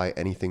don't buy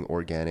anything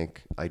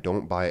organic. I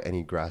don't buy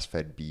any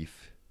grass-fed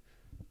beef.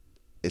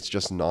 It's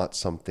just not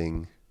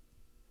something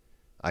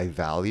I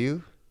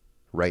value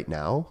right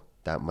now.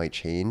 That might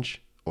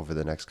change over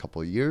the next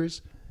couple of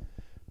years.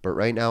 But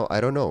right now,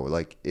 I don't know.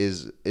 Like,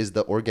 is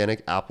the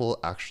organic apple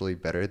actually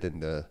better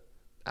than the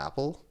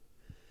apple?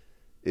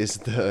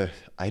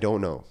 I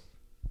don't know.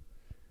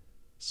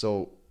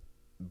 So,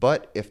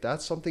 but if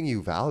that's something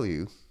you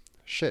value,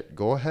 shit,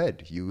 go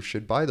ahead. You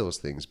should buy those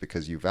things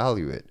because you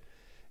value it.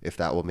 If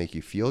that will make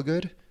you feel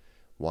good,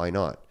 why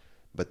not?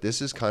 But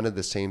this is kind of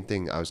the same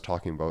thing I was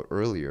talking about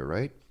earlier,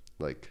 right?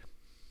 Like,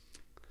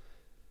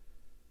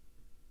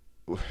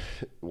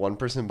 one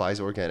person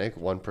buys organic,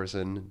 one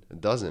person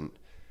doesn't.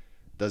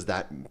 Does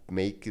that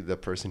make the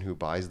person who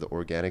buys the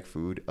organic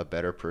food a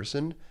better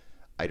person?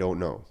 I don't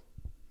know.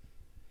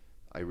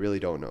 I really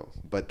don't know.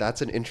 But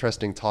that's an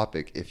interesting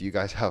topic. If you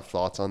guys have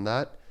thoughts on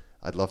that,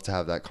 I'd love to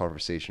have that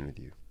conversation with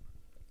you.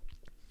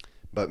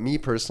 But me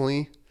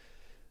personally,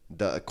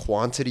 the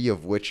quantity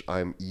of which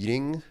I'm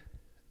eating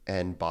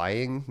and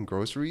buying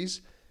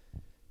groceries,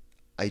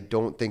 I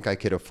don't think I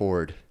could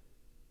afford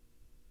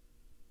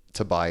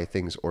to buy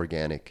things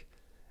organic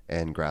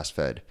and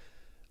grass-fed.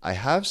 I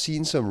have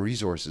seen some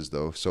resources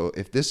though, so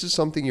if this is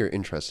something you're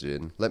interested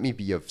in, let me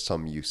be of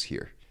some use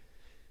here.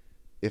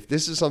 If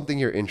this is something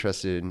you're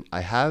interested in,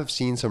 I have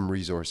seen some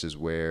resources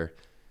where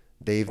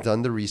they've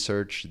done the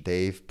research,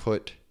 they've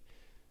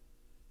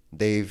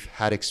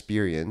had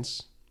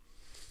experience,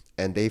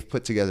 and they've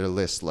put together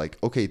lists like,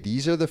 okay,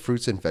 these are the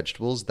fruits and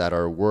vegetables that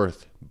are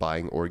worth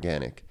buying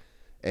organic,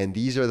 and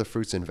these are the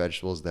fruits and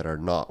vegetables that are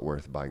not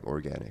worth buying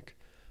organic.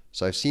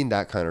 So I've seen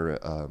that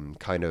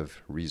kind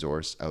of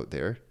resource out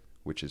there,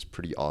 which is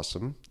pretty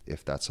awesome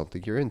if that's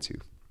something you're into.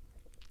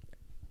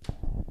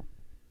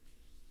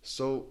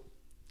 So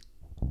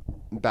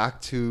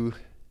back to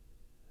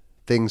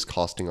things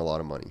costing a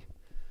lot of money.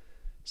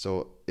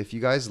 So if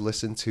you guys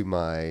listened to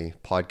my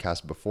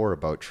podcast before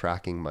about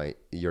tracking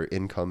your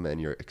income and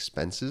your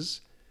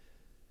expenses,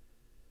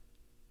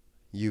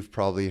 you've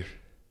probably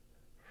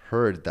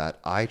heard that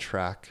I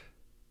track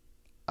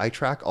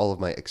all of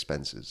my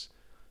expenses,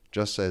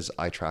 just as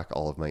I track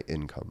all of my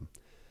income.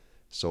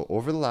 So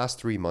over the last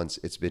 3 months,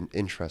 it's been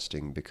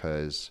interesting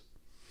because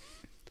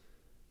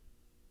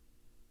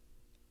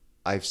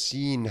I've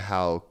seen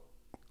how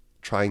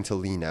trying to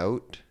lean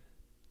out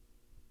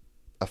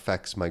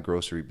affects my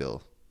grocery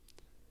bill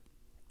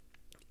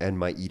and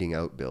my eating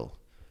out bill.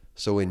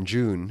 So in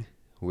June,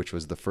 which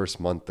was the first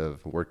month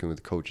of working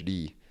with Coach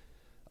D,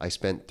 I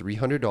spent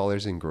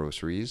 $300 in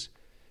groceries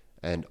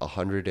and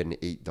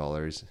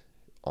 $108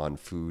 on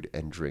food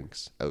and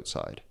drinks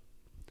outside.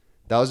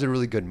 That was a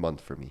really good month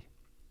for me.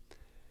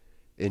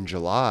 In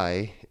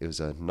July, it was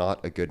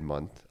not a good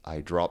month.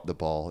 I dropped the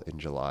ball in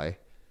July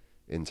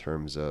in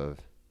terms of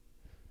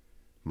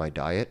my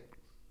diet.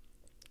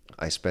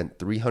 I spent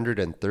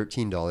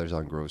 $313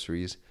 on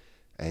groceries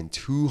and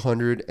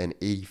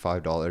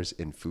 $285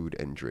 in food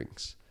and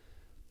drinks.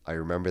 I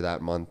remember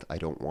that month. I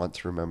don't want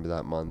to remember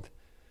that month.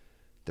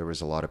 There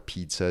was a lot of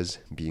pizzas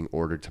being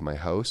ordered to my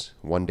house.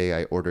 One day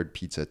I ordered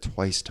pizza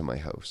twice to my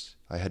house.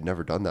 I had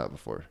never done that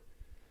before.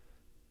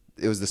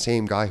 It was the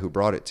same guy who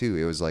brought it too.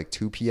 It was like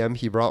 2 p.m.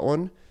 he brought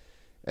one,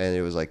 and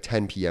it was like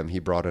 10 p.m. he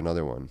brought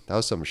another one. That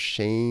was some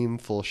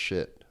shameful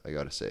shit, I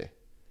gotta say.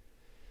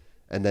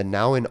 And then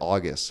now in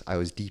August, I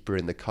was deeper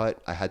in the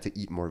cut. I had to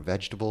eat more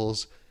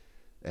vegetables.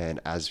 And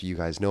as you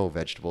guys know,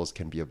 vegetables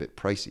can be a bit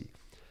pricey.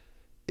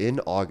 In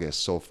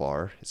August so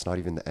far, it's not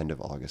even the end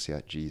of August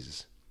yet,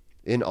 Jesus.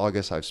 In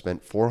August, I've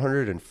spent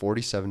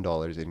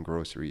 $447 in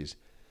groceries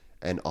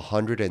and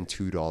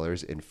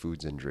 $102 in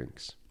foods and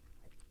drinks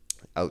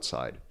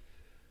outside.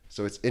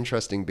 So it's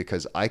interesting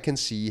because I can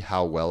see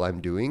how well I'm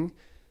doing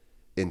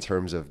in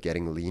terms of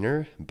getting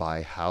leaner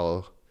by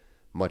how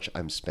much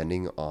I'm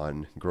spending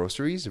on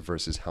groceries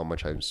versus how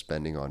much I'm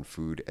spending on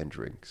food and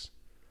drinks.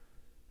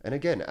 And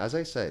again, as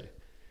I said,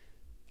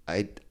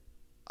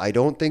 I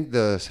don't think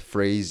the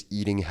phrase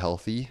eating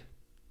healthy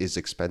is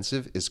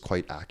expensive is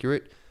quite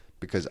accurate,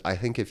 because I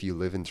think if you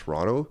live in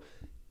Toronto,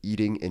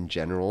 eating in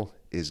general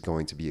is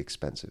going to be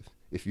expensive.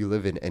 If you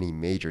live in any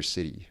major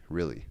city,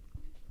 really.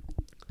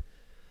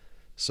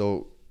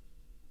 So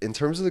in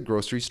terms of the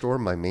grocery store,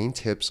 my main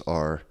tips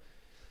are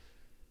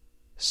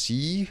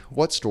see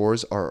what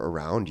stores are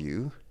around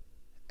you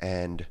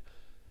and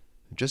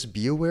just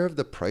be aware of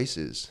the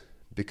prices,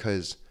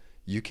 because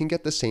you can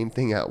get the same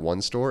thing at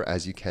one store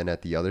as you can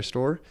at the other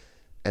store,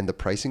 and the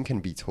pricing can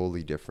be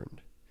totally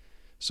different.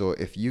 So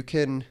if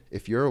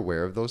you're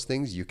aware of those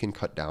things, you can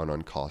cut down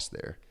on cost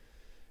there.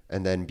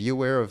 And then be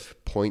aware of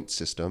point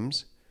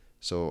systems.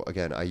 So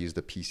again, I use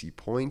the PC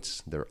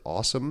points. They're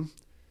awesome.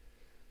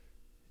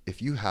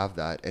 If you have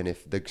that, and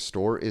if the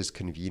store is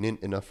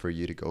convenient enough for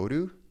you to go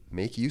to,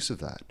 make use of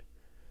that.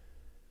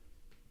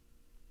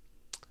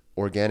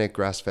 Organic,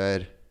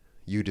 grass-fed,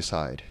 you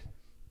decide.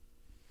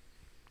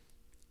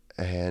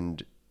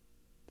 And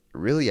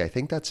really, I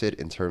think that's it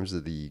in terms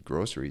of the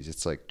groceries.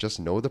 It's like, just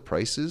know the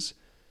prices,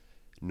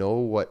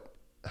 know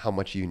how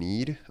much you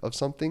need of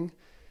something,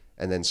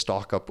 and then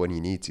stock up when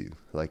you need to.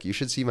 Like, you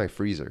should see my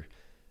freezer.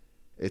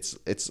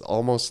 It's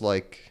almost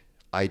like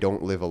I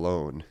don't live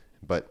alone,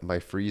 but my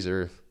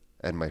freezer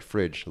and my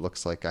fridge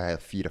looks like I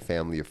feed a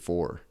family of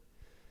 4.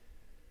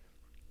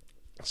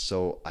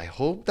 So I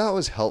hope that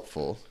was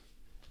helpful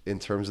in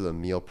terms of the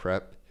meal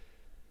prep.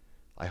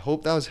 I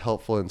hope that was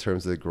helpful in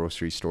terms of the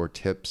grocery store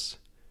tips.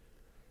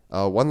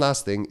 One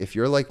last thing, if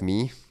you're like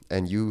me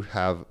and you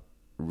have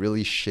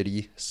really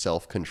shitty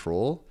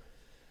self-control,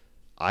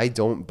 I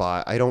don't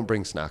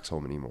bring snacks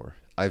home anymore.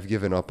 I've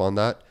given up on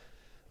that.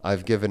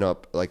 I've given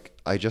up, like,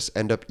 I just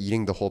end up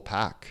eating the whole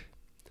pack.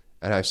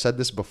 And I've said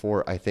this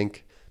before, I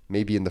think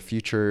maybe in the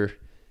future,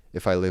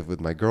 if I live with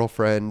my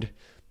girlfriend,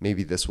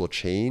 maybe this will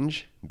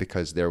change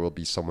because there will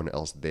be someone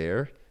else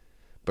there.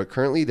 But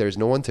currently, there's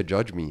no one to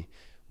judge me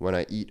when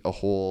I eat a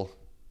whole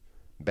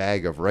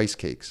bag of rice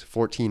cakes,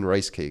 14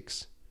 rice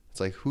cakes. It's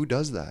like, who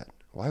does that?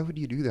 Why would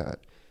you do that?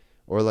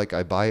 Or like,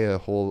 I buy a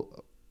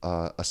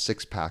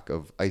 6-pack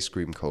of ice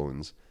cream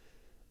cones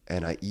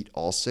and I eat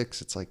all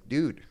 6. It's like,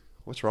 dude,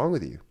 what's wrong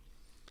with you?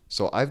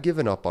 So I've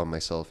given up on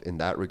myself in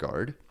that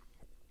regard.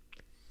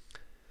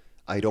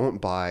 I don't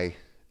buy,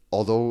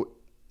 although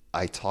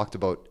I talked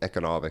about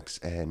economics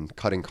and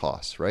cutting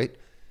costs, right?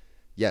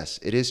 Yes,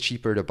 it is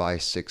cheaper to buy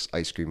 6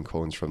 ice cream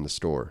cones from the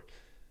store,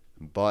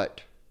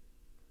 but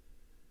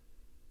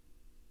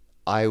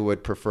I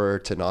would prefer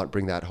to not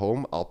bring that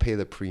home. I'll pay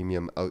the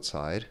premium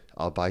outside.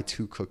 I'll buy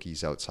 2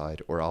 cookies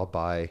outside, or I'll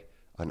buy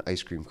an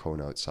ice cream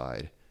cone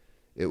outside.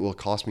 It will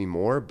cost me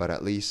more, but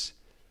at least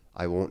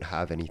I won't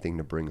have anything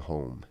to bring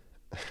home.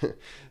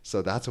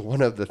 So that's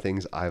one of the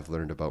things I've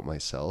learned about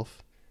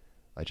myself.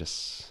 I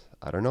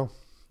don't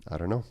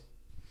know.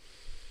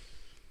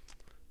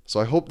 So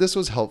I hope this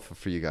was helpful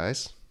for you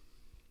guys.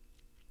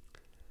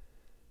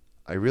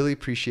 I really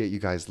appreciate you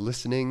guys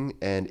listening.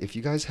 And if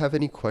you guys have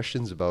any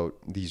questions about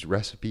these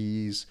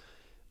recipes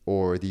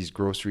or these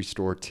grocery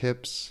store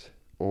tips,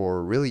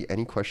 or really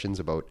any questions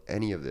about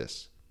any of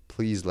this,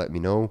 please let me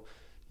know.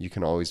 You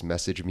can always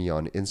message me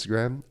on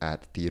Instagram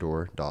at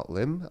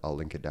theodore.lim. I'll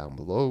link it down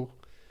below.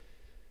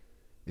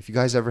 If you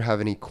guys ever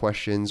have any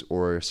questions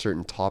or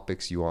certain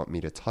topics you want me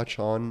to touch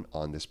on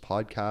this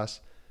podcast,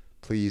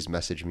 please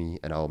message me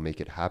and I'll make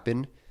it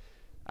happen.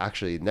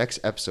 Actually, next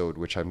episode,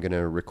 which I'm going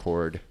to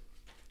record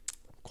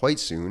quite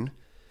soon,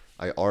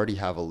 I already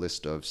have a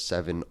list of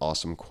 7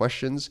 awesome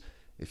questions.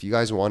 If you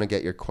guys want to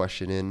get your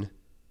question in,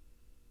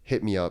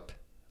 hit me up.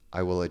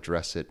 I will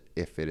address it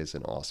if it is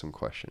an awesome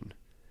question.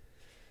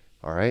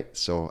 All right.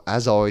 So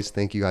as always,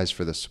 thank you guys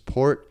for the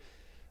support.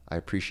 I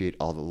appreciate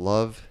all the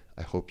love.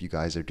 I hope you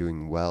guys are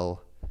doing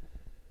well.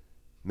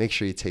 Make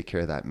sure you take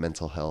care of that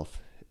mental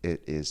health.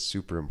 It is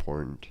super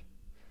important.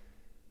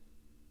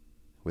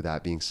 With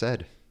that being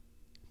said,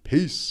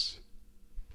 peace.